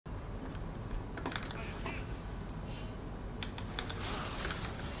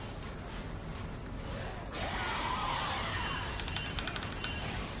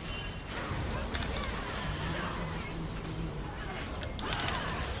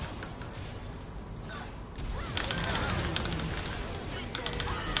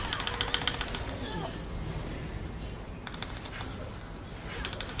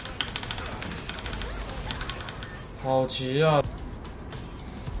好急啊！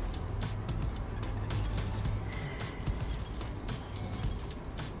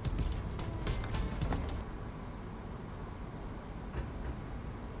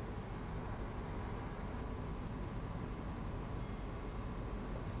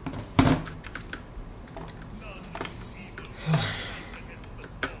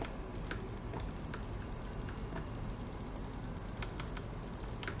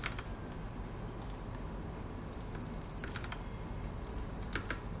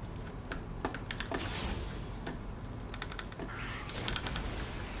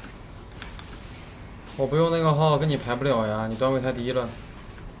我不用那个号跟你排不了呀，你段位太低了。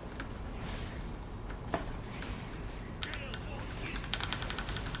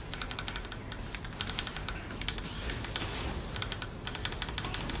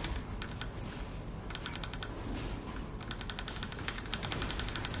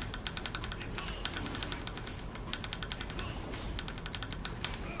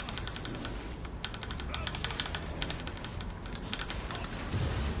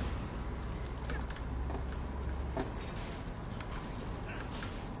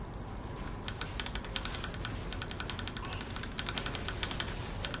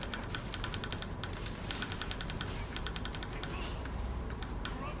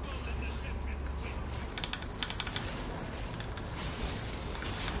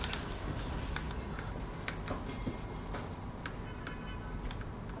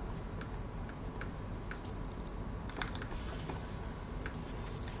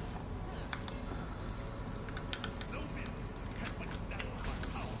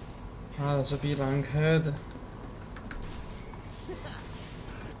妈的，这逼难开的。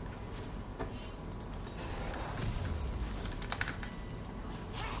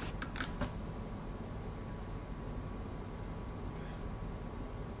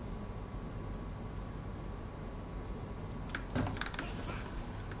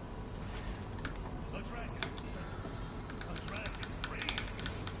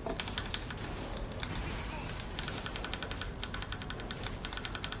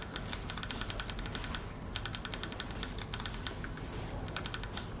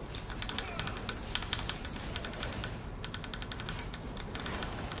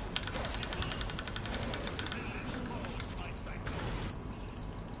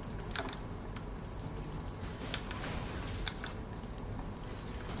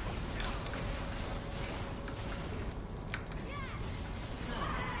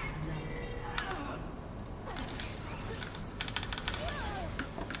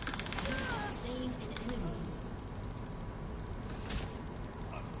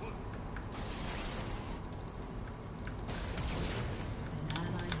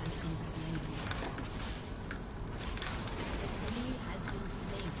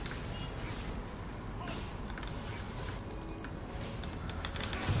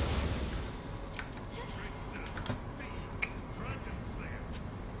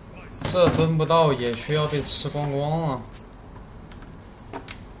这蹲不到也需要被吃光光啊！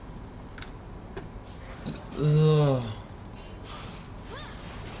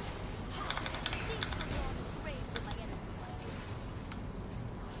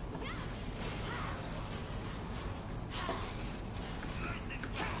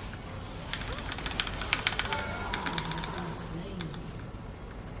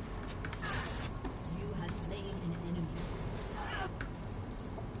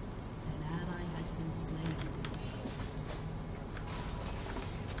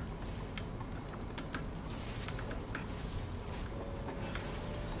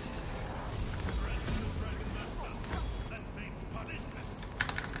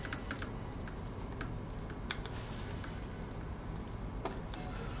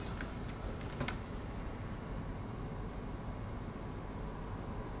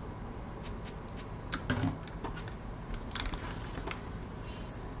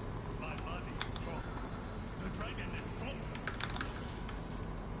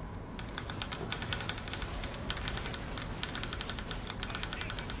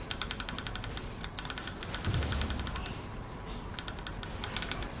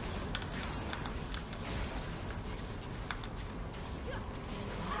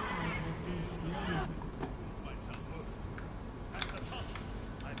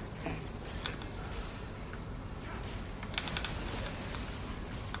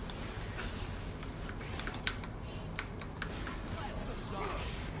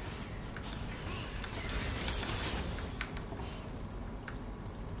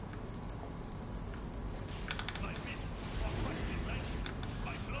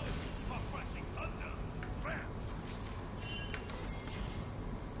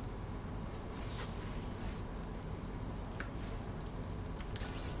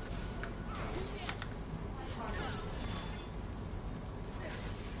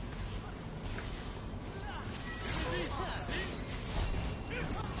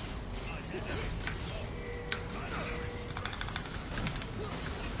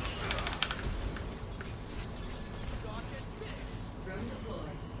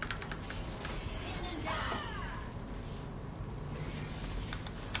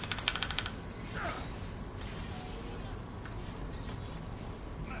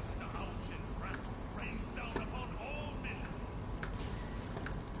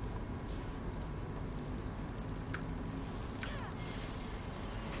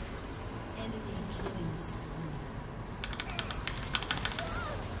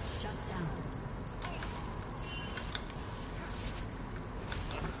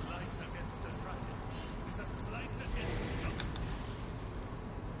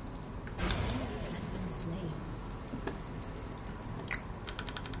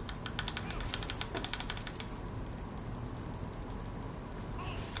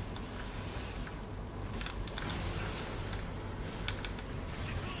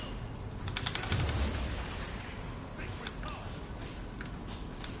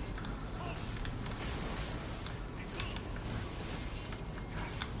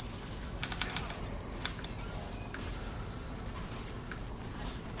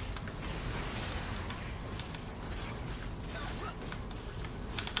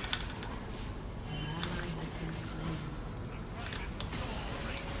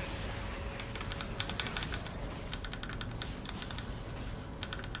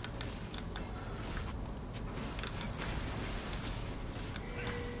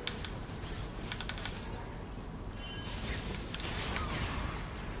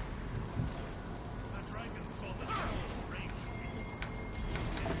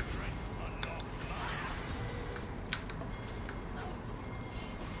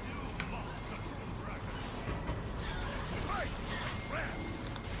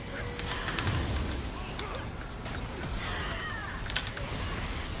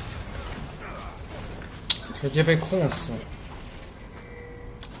直接被控死。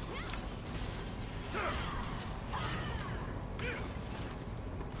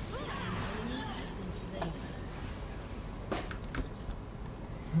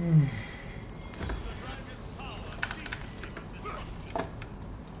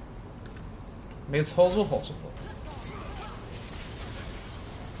没操作好是不？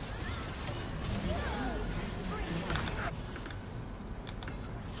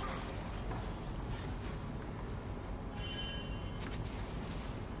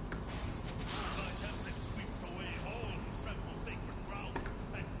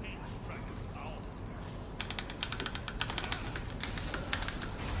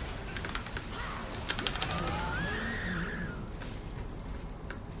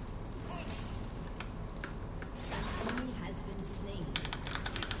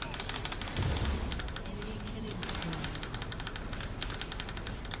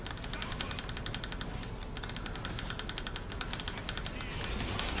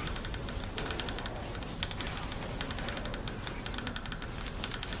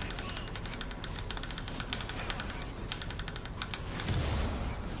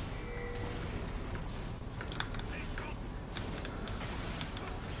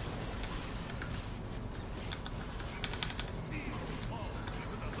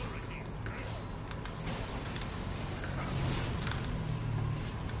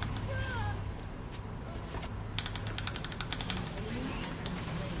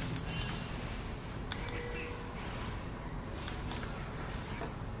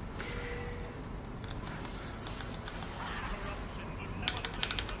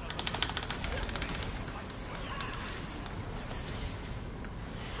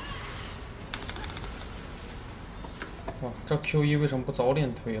哇，这 Q1为什么不早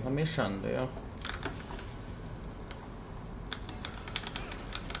点推？他没闪的呀。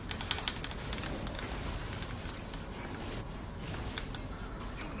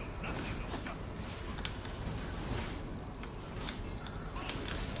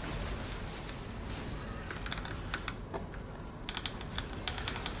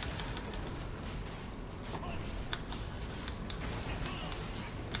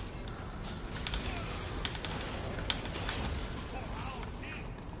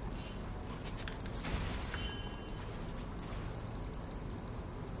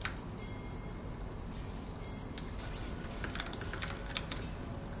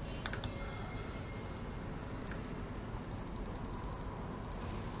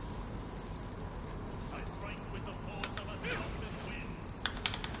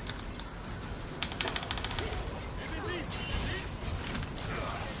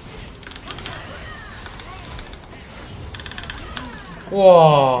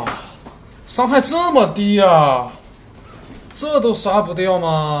哇，伤害这么低啊！这都杀不掉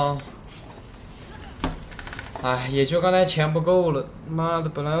吗？哎，也就刚才钱不够了。妈的，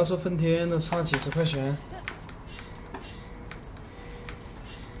本来要是分天的，差几十块钱。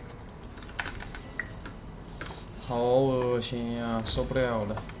好恶心呀，受不了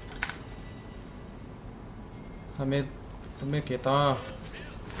了。都没给到。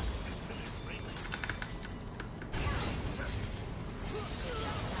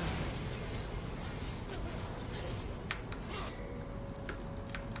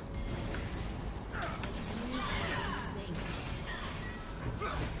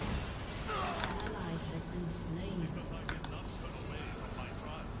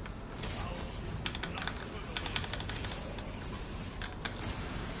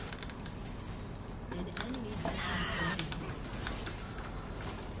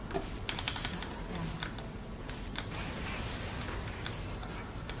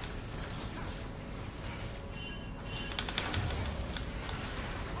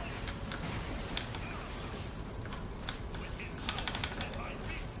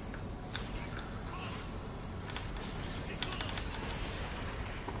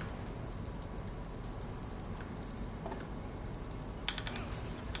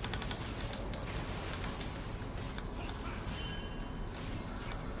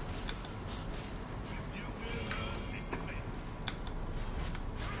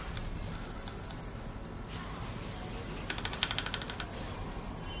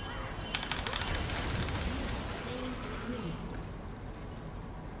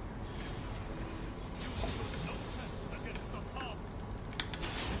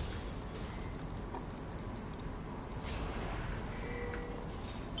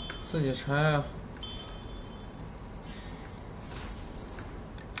自己拆啊！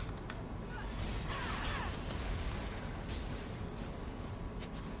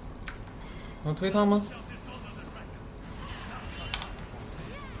能推他吗？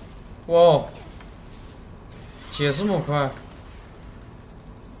哇！铁这么快？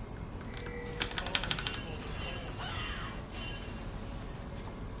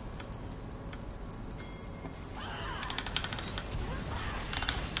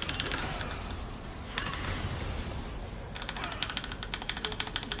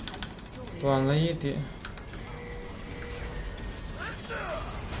短了一点。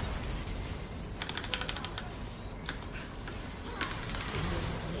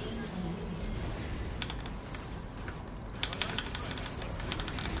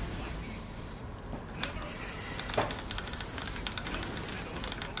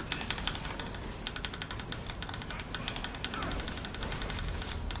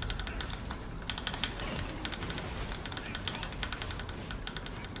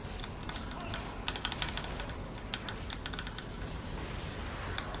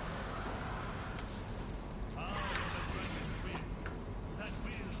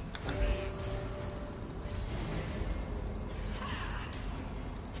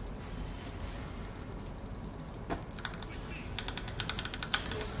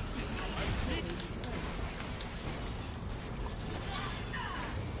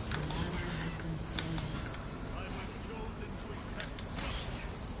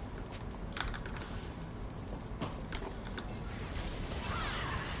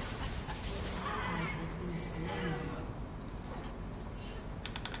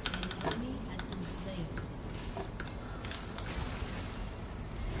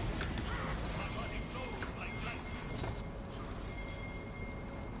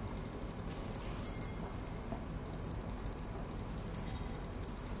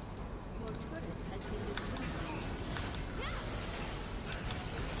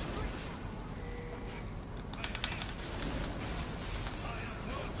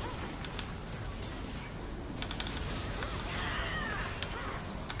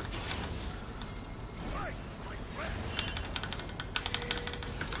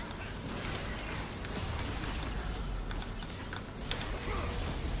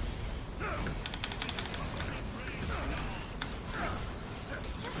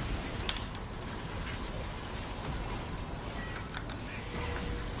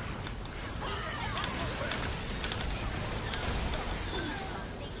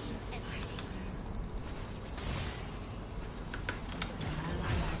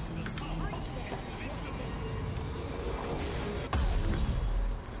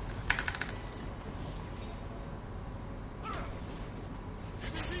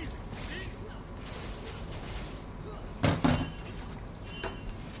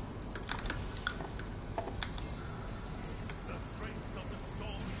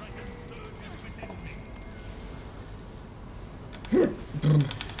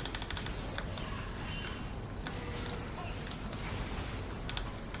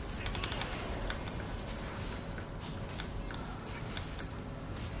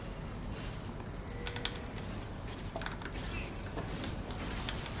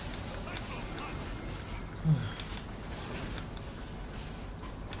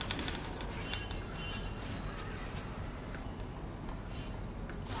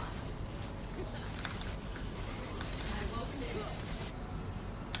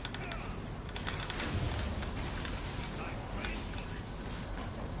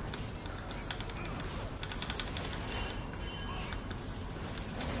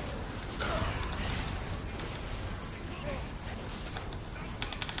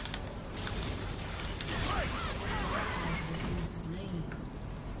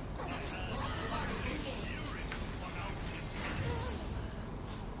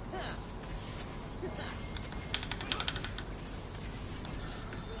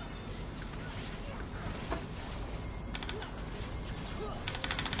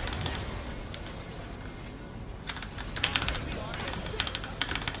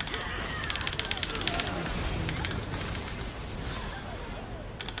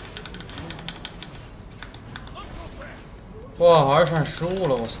哇，2闪失误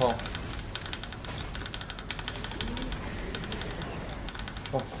了，我操！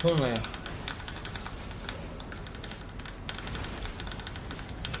我困了呀。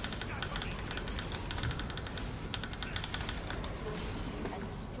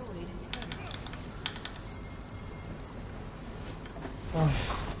唉。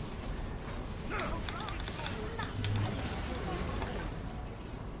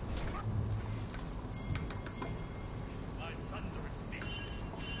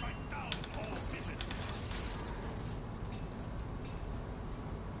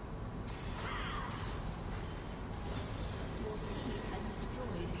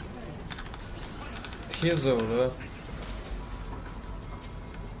贴走了。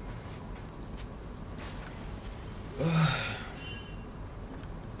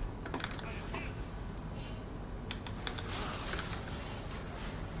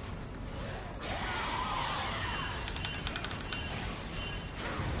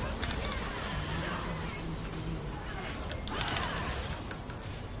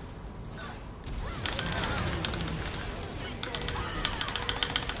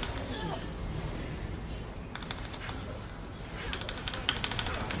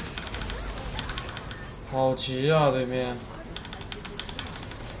好急啊！对面，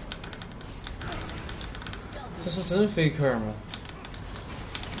这是真 FAKER 吗？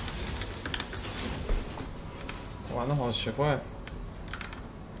玩的好奇怪。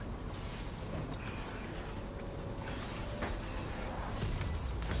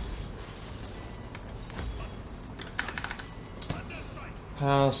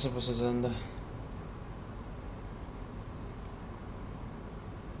看是不是真的？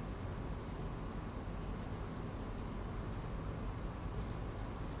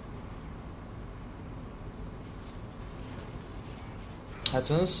还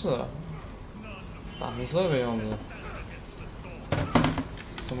真是，打成这个样子，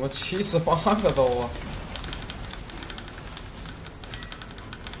怎么78个都啊？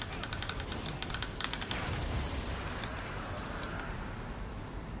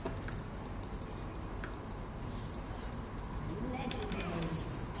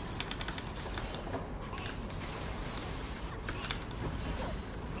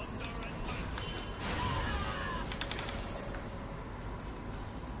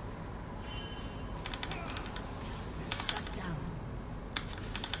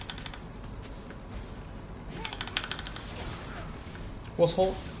我操！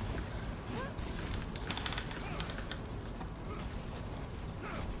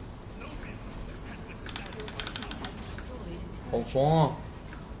好装啊！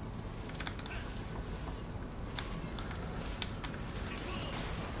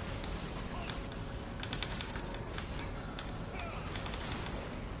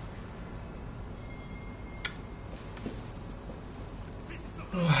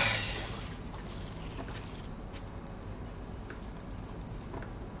唉。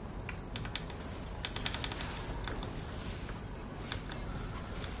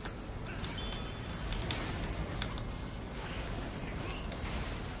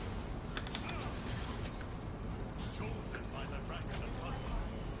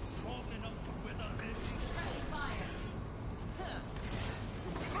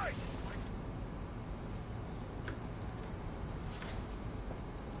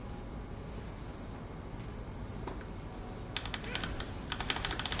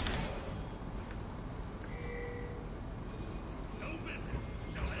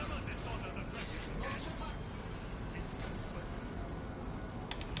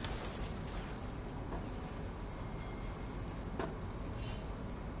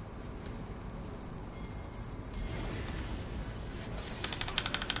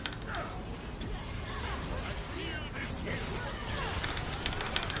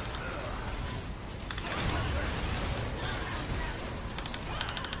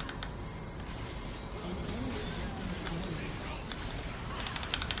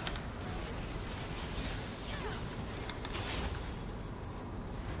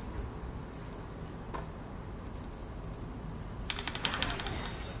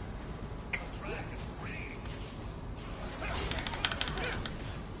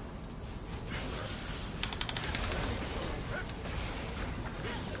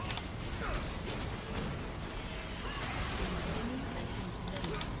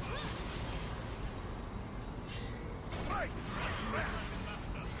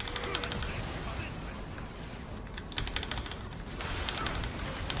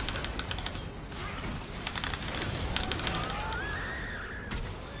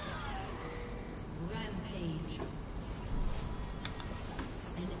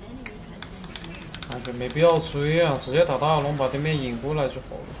感觉没必要追啊，直接打大龙把对面引过来就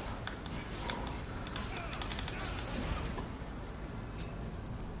好了。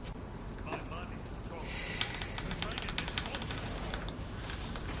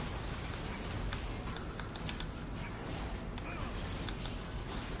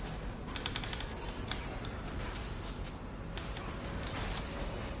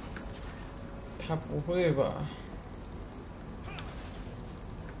他不会吧？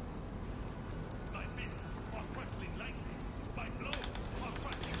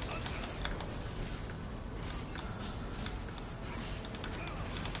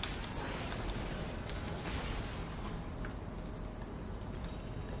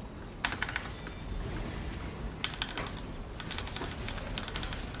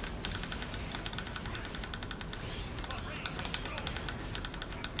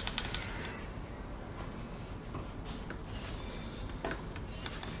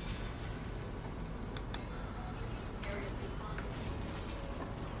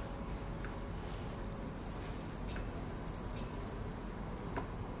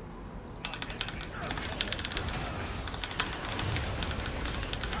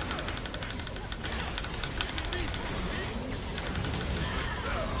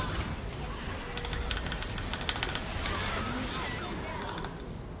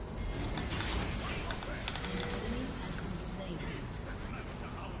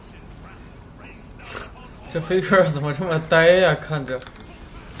这FAKER怎么这么呆呀？看着，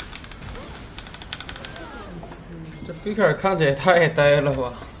这FAKER看着也太呆了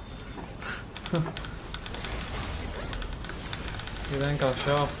吧！哼，有点搞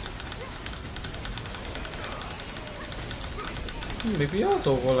笑。没必要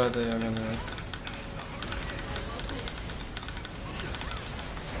走过来的呀，感觉。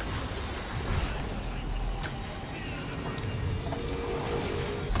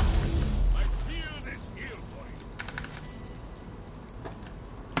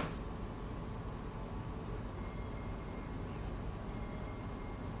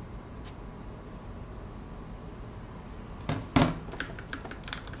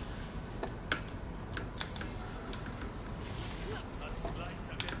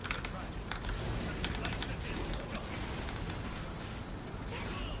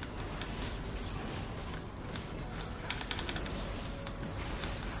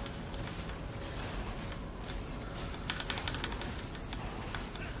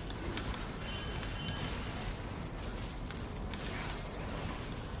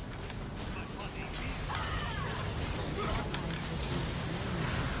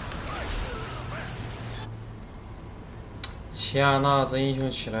天呐，这英雄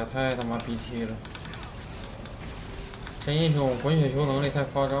起来太他妈 BT 了！这英雄滚雪球能力太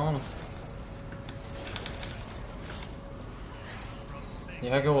夸张了。你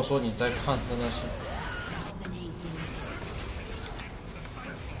还给我说你在看，真的是。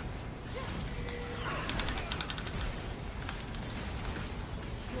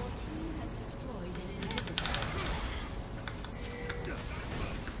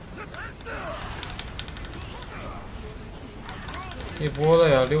一波了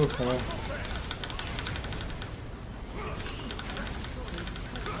呀，6重。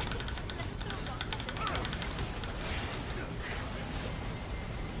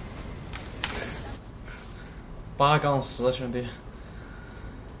8-10，兄弟。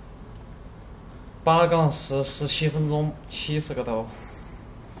8-10，17分钟，70个刀。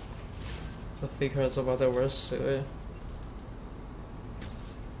这FAKER这把在玩蛇呀！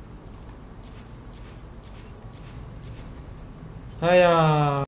哎呀！